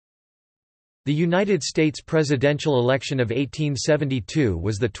The United States presidential election of 1872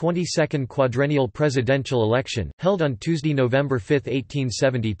 was the 22nd quadrennial presidential election, held on Tuesday, November 5,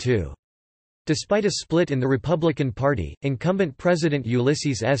 1872. Despite a split in the Republican Party, incumbent President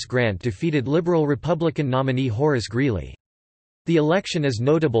Ulysses S. Grant defeated Liberal Republican nominee Horace Greeley. The election is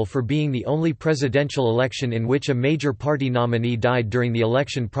notable for being the only presidential election in which a major party nominee died during the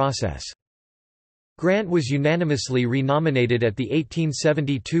election process. Grant was unanimously renominated at the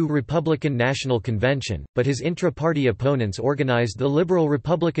 1872 Republican National Convention, but his intra-party opponents organized the Liberal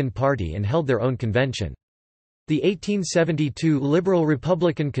Republican Party and held their own convention. The 1872 Liberal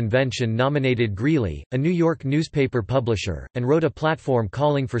Republican Convention nominated Greeley, a New York newspaper publisher, and wrote a platform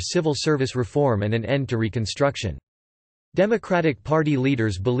calling for civil service reform and an end to Reconstruction. Democratic Party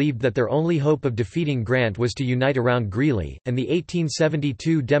leaders believed that their only hope of defeating Grant was to unite around Greeley, and the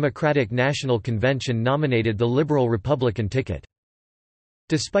 1872 Democratic National Convention nominated the Liberal Republican ticket.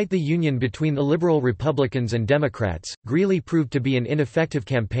 Despite the union between the Liberal Republicans and Democrats, Greeley proved to be an ineffective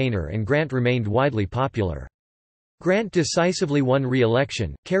campaigner and Grant remained widely popular. Grant decisively won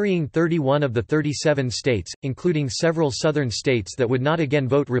re-election, carrying 31 of the 37 states, including several southern states that would not again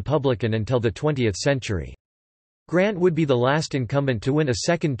vote Republican until the 20th century. Grant would be the last incumbent to win a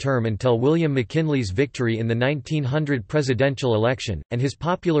second term until William McKinley's victory in the 1900 presidential election, and his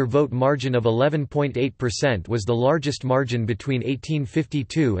popular vote margin of 11.8% was the largest margin between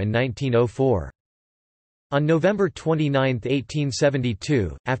 1852 and 1904. On November 29,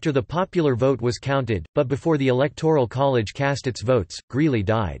 1872, after the popular vote was counted, but before the Electoral College cast its votes, Greeley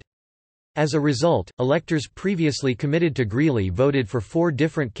died. As a result, electors previously committed to Greeley voted for 4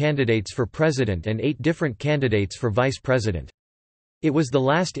 different candidates for president and 8 different candidates for vice president. It was the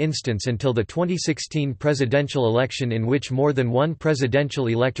last instance until the 2016 presidential election in which more than one presidential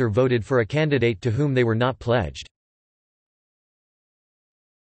elector voted for a candidate to whom they were not pledged.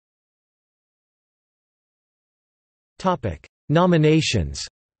 Nominations.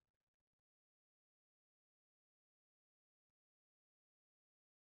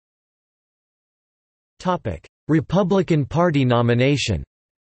 Republican Party nomination.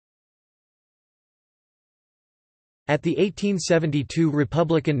 At the 1872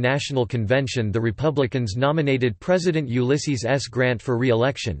 Republican National Convention, the Republicans nominated President Ulysses S. Grant for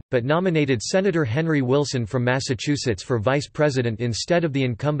re-election, but nominated Senator Henry Wilson from Massachusetts for vice president instead of the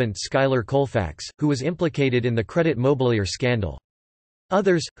incumbent Schuyler Colfax, who was implicated in the credit mobilier scandal.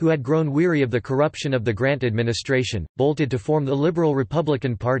 Others, who had grown weary of the corruption of the Grant administration, bolted to form the Liberal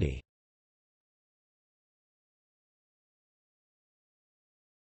Republican Party.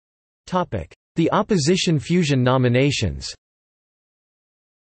 The opposition fusion nominations.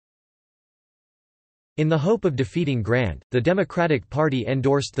 In the hope of defeating Grant, the Democratic Party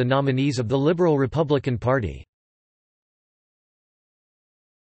endorsed the nominees of the Liberal Republican Party.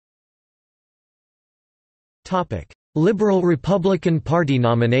 Liberal Republican Party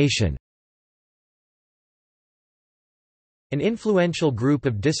nomination. An influential group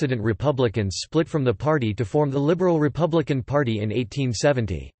of dissident Republicans split from the party to form the Liberal Republican Party in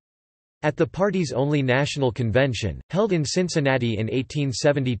 1870. At the party's only national convention, held in Cincinnati in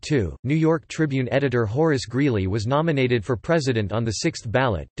 1872, New York Tribune editor Horace Greeley was nominated for president on the 6th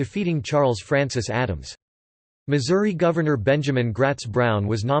ballot, defeating Charles Francis Adams. Missouri Governor Benjamin Gratz Brown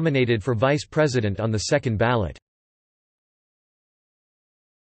was nominated for vice president on the 2nd ballot.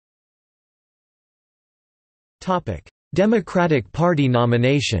 Democratic Party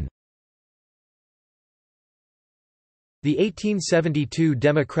nomination. The 1872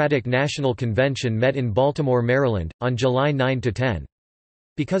 Democratic National Convention met in Baltimore, Maryland, on July 9–10.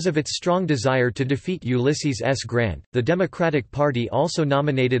 Because of its strong desire to defeat Ulysses S. Grant, the Democratic Party also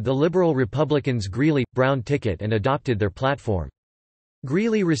nominated the Liberal Republicans' Greeley-Brown ticket and adopted their platform.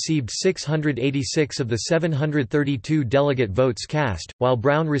 Greeley received 686 of the 732 delegate votes cast, while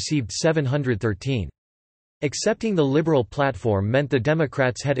Brown received 713. Accepting the liberal platform meant the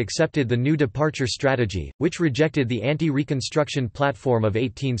Democrats had accepted the New Departure strategy, which rejected the anti-Reconstruction platform of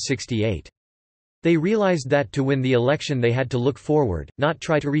 1868. They realized that to win the election they had to look forward, not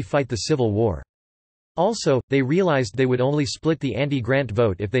try to refight the Civil War. Also, they realized they would only split the anti-Grant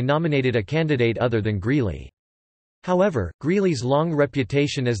vote if they nominated a candidate other than Greeley. However, Greeley's long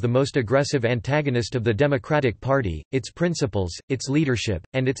reputation as the most aggressive antagonist of the Democratic Party, its principles, its leadership,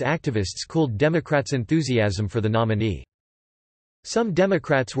 and its activists cooled Democrats' enthusiasm for the nominee. Some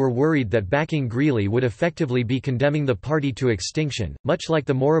Democrats were worried that backing Greeley would effectively be condemning the party to extinction, much like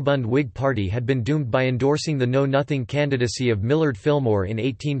the moribund Whig Party had been doomed by endorsing the Know-Nothing candidacy of Millard Fillmore in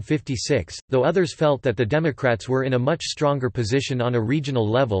 1856, though others felt that the Democrats were in a much stronger position on a regional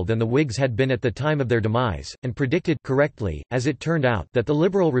level than the Whigs had been at the time of their demise, and predicted correctly, as it turned out, that the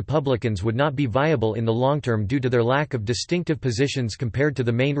liberal Republicans would not be viable in the long term due to their lack of distinctive positions compared to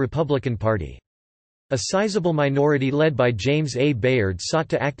the main Republican Party. A sizable minority led by James A. Bayard sought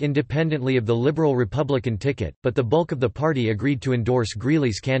to act independently of the liberal Republican ticket, but the bulk of the party agreed to endorse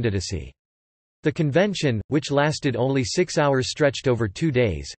Greeley's candidacy. The convention, which lasted only 6 hours stretched over 2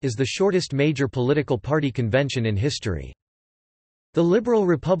 days, is the shortest major political party convention in history. The Liberal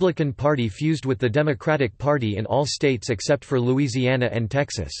Republican Party fused with the Democratic Party in all states except for Louisiana and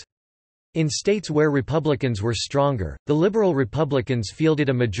Texas. In states where Republicans were stronger, the Liberal Republicans fielded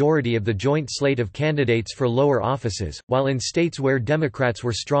a majority of the joint slate of candidates for lower offices, while in states where Democrats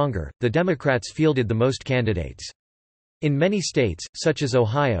were stronger, the Democrats fielded the most candidates. In many states, such as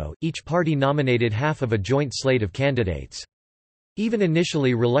Ohio, each party nominated half of a joint slate of candidates. Even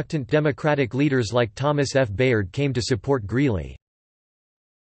initially reluctant Democratic leaders like Thomas F. Bayard came to support Greeley.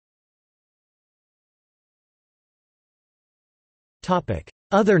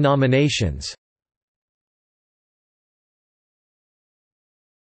 Other nominations.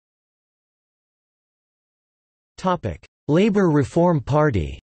 Labor Reform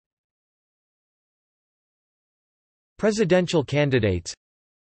Party. Presidential candidates.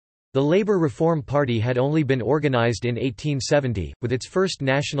 The Labor Reform Party had only been organized in 1870, with its first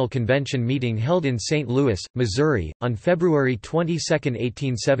national convention meeting held in St. Louis, Missouri, on February 22,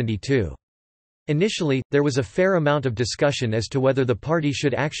 1872. Initially, there was a fair amount of discussion as to whether the party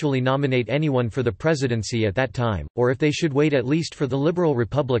should actually nominate anyone for the presidency at that time, or if they should wait at least for the liberal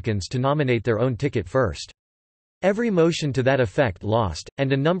Republicans to nominate their own ticket first. Every motion to that effect lost,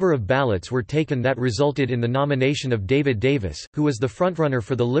 and a number of ballots were taken that resulted in the nomination of David Davis, who was the frontrunner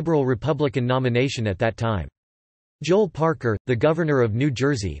for the liberal Republican nomination at that time. Joel Parker, the governor of New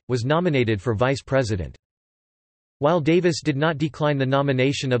Jersey, was nominated for vice president. While Davis did not decline the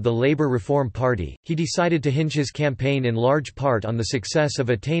nomination of the Labor Reform Party, he decided to hinge his campaign in large part on the success of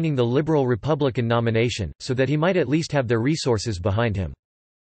attaining the Liberal Republican nomination, so that he might at least have their resources behind him.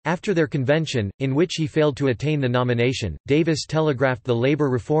 After their convention, in which he failed to attain the nomination, Davis telegraphed the Labor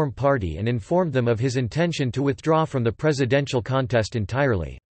Reform Party and informed them of his intention to withdraw from the presidential contest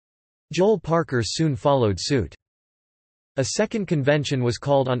entirely. Joel Parker soon followed suit. A second convention was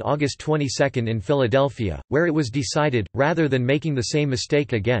called on August 22 in Philadelphia, where it was decided, rather than making the same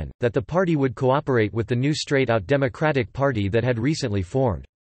mistake again, that the party would cooperate with the new straight-out Democratic Party that had recently formed.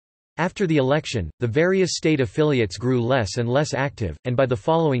 After the election, the various state affiliates grew less and less active, and by the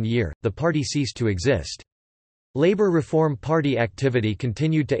following year, the party ceased to exist. Labor Reform Party activity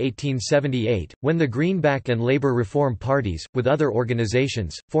continued to 1878, when the Greenback and Labor Reform Parties, with other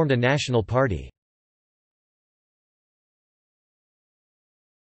organizations, formed a national party.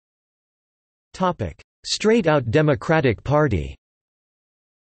 Straight-out Democratic Party.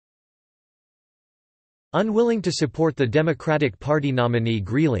 Unwilling to support the Democratic Party nominee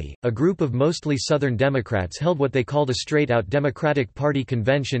Greeley, a group of mostly Southern Democrats held what they called a straight-out Democratic Party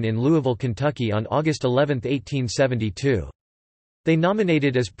convention in Louisville, Kentucky on August 11, 1872. They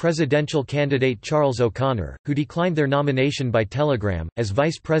nominated as presidential candidate Charles O'Connor, who declined their nomination by telegram. As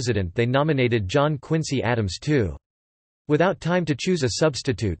vice president they nominated John Quincy Adams too. Without time to choose a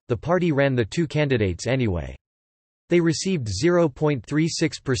substitute, the party ran the two candidates anyway. They received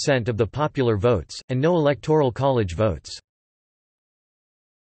 0.36% of the popular votes, and no electoral college votes.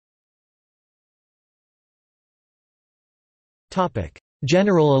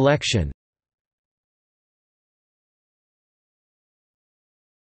 General election.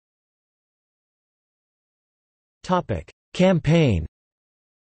 Campaign.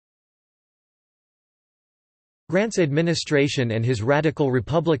 Grant's administration and his radical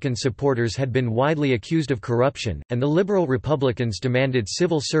Republican supporters had been widely accused of corruption, and the liberal Republicans demanded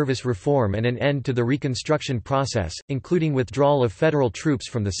civil service reform and an end to the Reconstruction process, including withdrawal of federal troops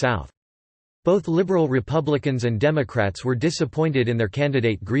from the South. Both liberal Republicans and Democrats were disappointed in their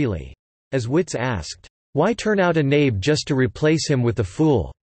candidate Greeley. As wits asked, "Why turn out a knave just to replace him with a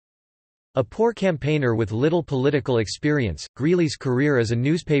fool?" A poor campaigner with little political experience, Greeley's career as a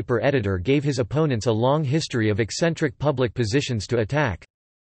newspaper editor gave his opponents a long history of eccentric public positions to attack.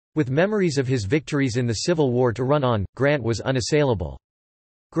 With memories of his victories in the Civil War to run on, Grant was unassailable.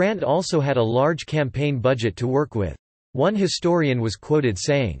 Grant also had a large campaign budget to work with. One historian was quoted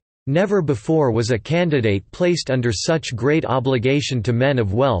saying, "Never before was a candidate placed under such great obligation to men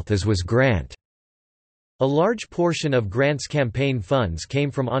of wealth as was Grant." A large portion of Grant's campaign funds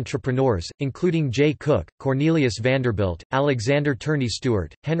came from entrepreneurs, including Jay Cooke, Cornelius Vanderbilt, Alexander Turney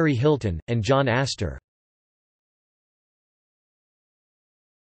Stewart, Henry Hilton, and John Astor.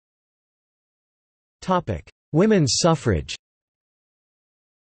 Women's suffrage.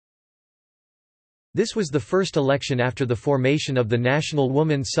 This was the first election after the formation of the National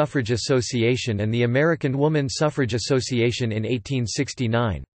Woman Suffrage Association and the American Woman Suffrage Association in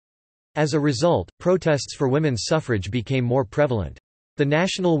 1869. As a result, protests for women's suffrage became more prevalent. The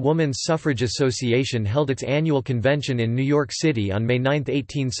National Woman's Suffrage Association held its annual convention in New York City on May 9,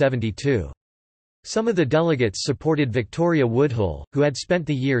 1872. Some of the delegates supported Victoria Woodhull, who had spent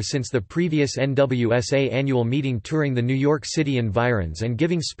the year since the previous NWSA annual meeting touring the New York City environs and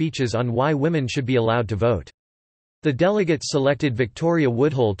giving speeches on why women should be allowed to vote. The delegates selected Victoria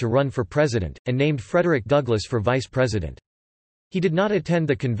Woodhull to run for president, and named Frederick Douglass for vice president. He did not attend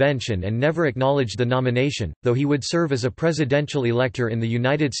the convention and never acknowledged the nomination, though he would serve as a presidential elector in the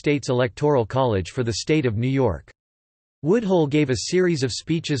United States Electoral College for the state of New York. Woodhull gave a series of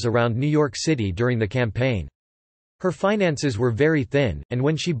speeches around New York City during the campaign. Her finances were very thin, and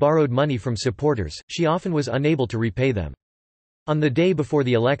when she borrowed money from supporters, she often was unable to repay them. On the day before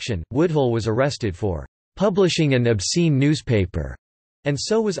the election, Woodhull was arrested for publishing an obscene newspaper, and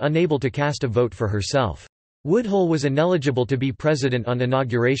so was unable to cast a vote for herself. Woodhull was ineligible to be president on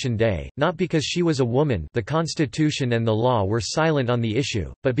Inauguration Day, not because she was a woman, the Constitution and the law were silent on the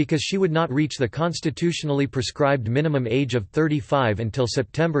issue, but because she would not reach the constitutionally prescribed minimum age of 35 until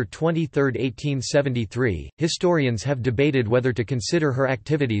September 23, 1873. Historians have debated whether to consider her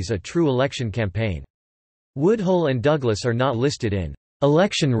activities a true election campaign. Woodhull and Douglass are not listed in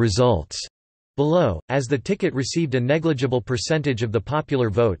election results below, as the ticket received a negligible percentage of the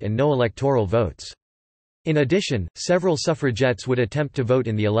popular vote and no electoral votes. In addition, several suffragettes would attempt to vote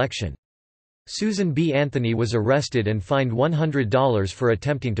in the election. Susan B. Anthony was arrested and fined $100 for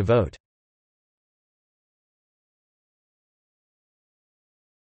attempting to vote.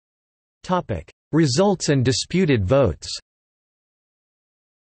 Results and disputed votes.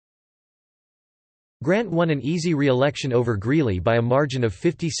 Grant won an easy re-election over Greeley by a margin of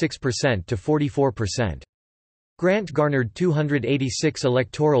 56% to 44%. Grant garnered 286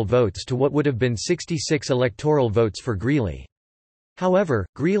 electoral votes to what would have been 66 electoral votes for Greeley. However,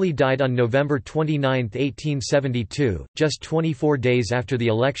 Greeley died on November 29, 1872, just 24 days after the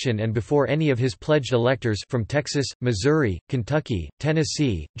election and before any of his pledged electors from Texas, Missouri, Kentucky,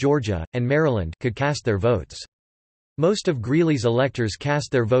 Tennessee, Georgia, and Maryland could cast their votes. Most of Greeley's electors cast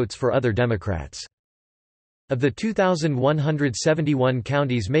their votes for other Democrats. Of the 2,171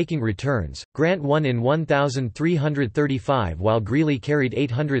 counties making returns, Grant won in 1,335 while Greeley carried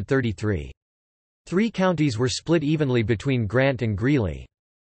 833. 3 counties were split evenly between Grant and Greeley.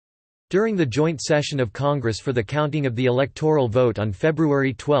 During the joint session of Congress for the counting of the electoral vote on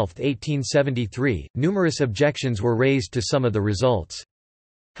February 12, 1873, numerous objections were raised to some of the results.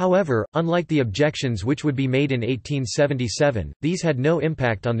 However, unlike the objections which would be made in 1877, these had no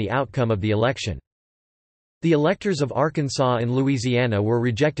impact on the outcome of the election. The electors of Arkansas and Louisiana were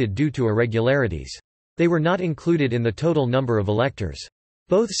rejected due to irregularities. They were not included in the total number of electors.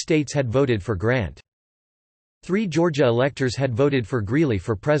 Both states had voted for Grant. 3 Georgia electors had voted for Greeley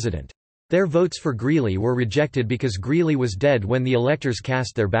for president. Their votes for Greeley were rejected because Greeley was dead when the electors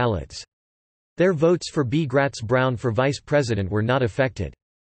cast their ballots. Their votes for B. Gratz Brown for vice president were not affected.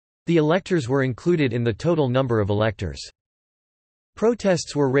 The electors were included in the total number of electors.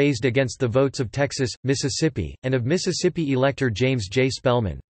 Protests were raised against the votes of Texas, Mississippi, and of Mississippi elector James J.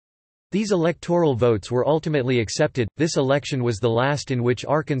 Spellman. These electoral votes were ultimately accepted. This election was the last in which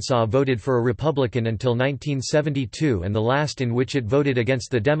Arkansas voted for a Republican until 1972 and the last in which it voted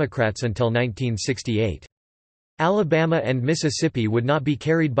against the Democrats until 1968. Alabama and Mississippi would not be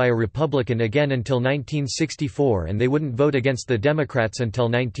carried by a Republican again until 1964 and they wouldn't vote against the Democrats until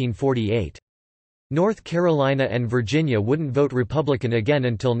 1948. North Carolina and Virginia wouldn't vote Republican again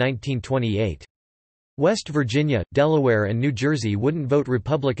until 1928. West Virginia, Delaware and New Jersey wouldn't vote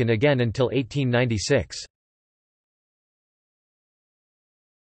Republican again until 1896.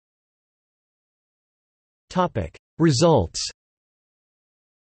 Results.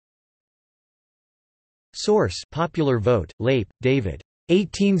 Source: Popular Vote, Leip, David.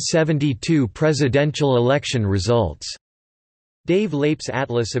 1872 presidential election results. Dave Leip's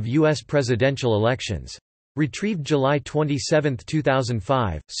Atlas of U.S. Presidential Elections. Retrieved July 27,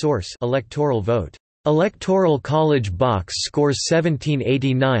 2005. Source: Electoral Vote. Electoral College Box Scores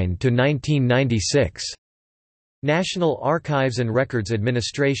 1789–1996. National Archives and Records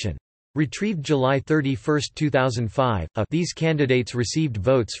Administration. Retrieved July 31, 2005. These candidates received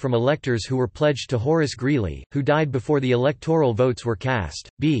votes from electors who were pledged to Horace Greeley, who died before the electoral votes were cast.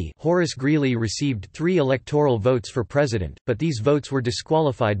 B. Horace Greeley received 3 electoral votes for president, but these votes were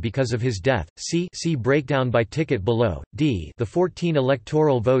disqualified because of his death. See breakdown by ticket below. D. The 14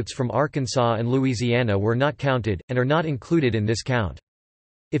 electoral votes from Arkansas and Louisiana were not counted, and are not included in this count.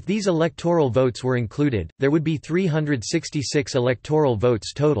 If these electoral votes were included, there would be 366 electoral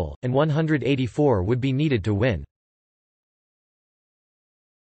votes total, and 184 would be needed to win.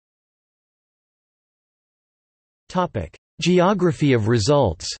 Geography of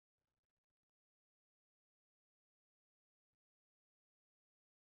results.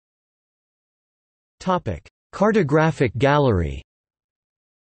 Cartographic gallery.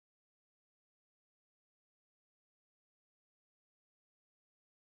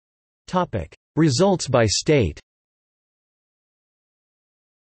 Results by state.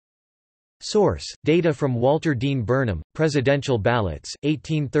 Source: data from Walter Dean Burnham, Presidential Ballots,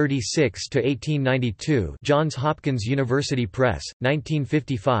 1836–1892, Johns Hopkins University Press,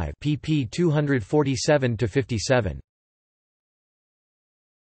 1955, pp. 247–57.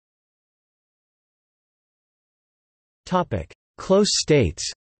 Close states.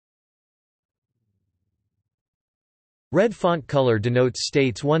 Red font color denotes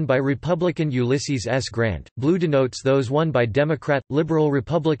states won by Republican Ulysses S. Grant, blue denotes those won by Democrat, Liberal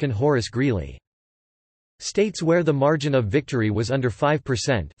Republican Horace Greeley. States where the margin of victory was under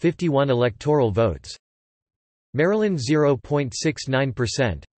 5%, 51 electoral votes. Maryland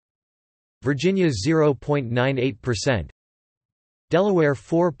 0.69%, Virginia 0.98%, Delaware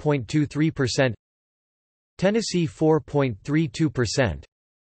 4.23%, Tennessee 4.32%,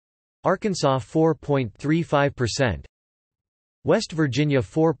 Arkansas 4.35%, West Virginia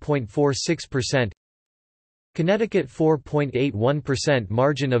 4.46%, Connecticut 4.81%.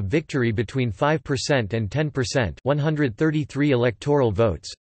 Margin of victory between 5% and 10%, 133 electoral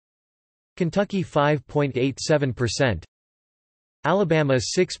votes. Kentucky 5.87%, Alabama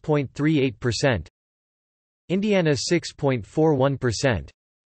 6.38%, Indiana 6.41%,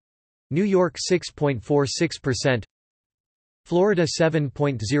 New York 6.46%, Florida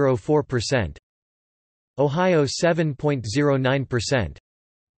 7.04%, Ohio 7.09%,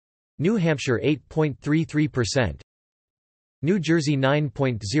 New Hampshire 8.33%, New Jersey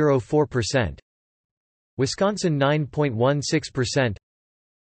 9.04%, Wisconsin 9.16%,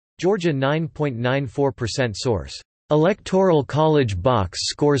 Georgia 9.94%. Source: Electoral College Box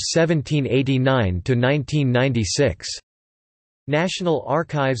Scores 1789–1996. National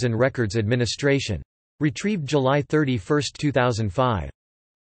Archives and Records Administration. Retrieved July 31, 2005.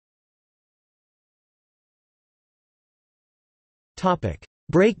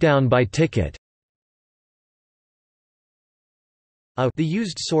 Breakdown by ticket. The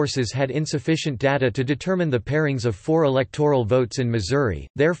used sources had insufficient data to determine the pairings of 4 electoral votes in Missouri,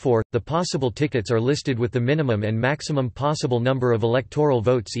 therefore, the possible tickets are listed with the minimum and maximum possible number of electoral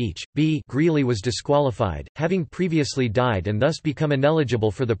votes each. B. Greeley was disqualified, having previously died and thus become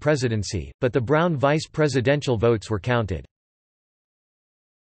ineligible for the presidency, but the Brown vice presidential votes were counted.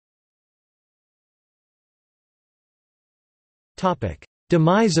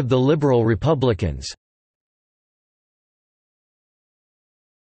 Demise of the Liberal Republicans.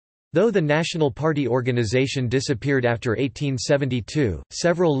 Though the National Party organization disappeared after 1872,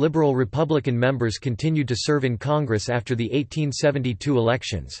 several Liberal Republican members continued to serve in Congress after the 1872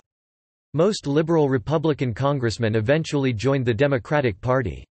 elections. Most Liberal Republican congressmen eventually joined the Democratic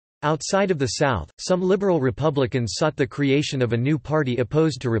Party. Outside of the South, some Liberal Republicans sought the creation of a new party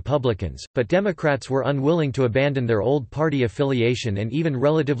opposed to Republicans, but Democrats were unwilling to abandon their old party affiliation, and even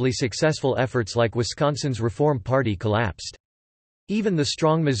relatively successful efforts like Wisconsin's Reform Party collapsed. Even the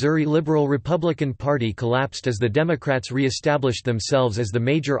strong Missouri Liberal Republican Party collapsed as the Democrats re-established themselves as the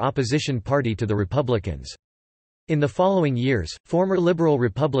major opposition party to the Republicans. In the following years, former Liberal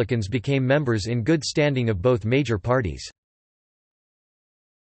Republicans became members in good standing of both major parties.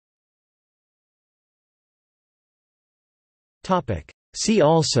 See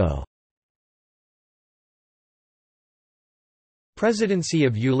also: Presidency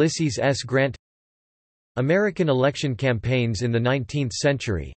of Ulysses S. Grant, American election campaigns in the 19th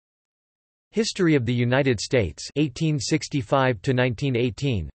century, History of the United States 1865 to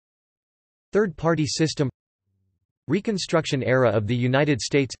 1918, Third Party System, Reconstruction era of the United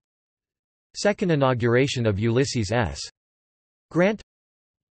States, Second inauguration of Ulysses S. Grant,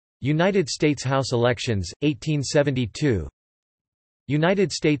 United States House elections 1872,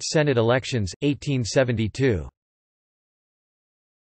 United States Senate elections 1872.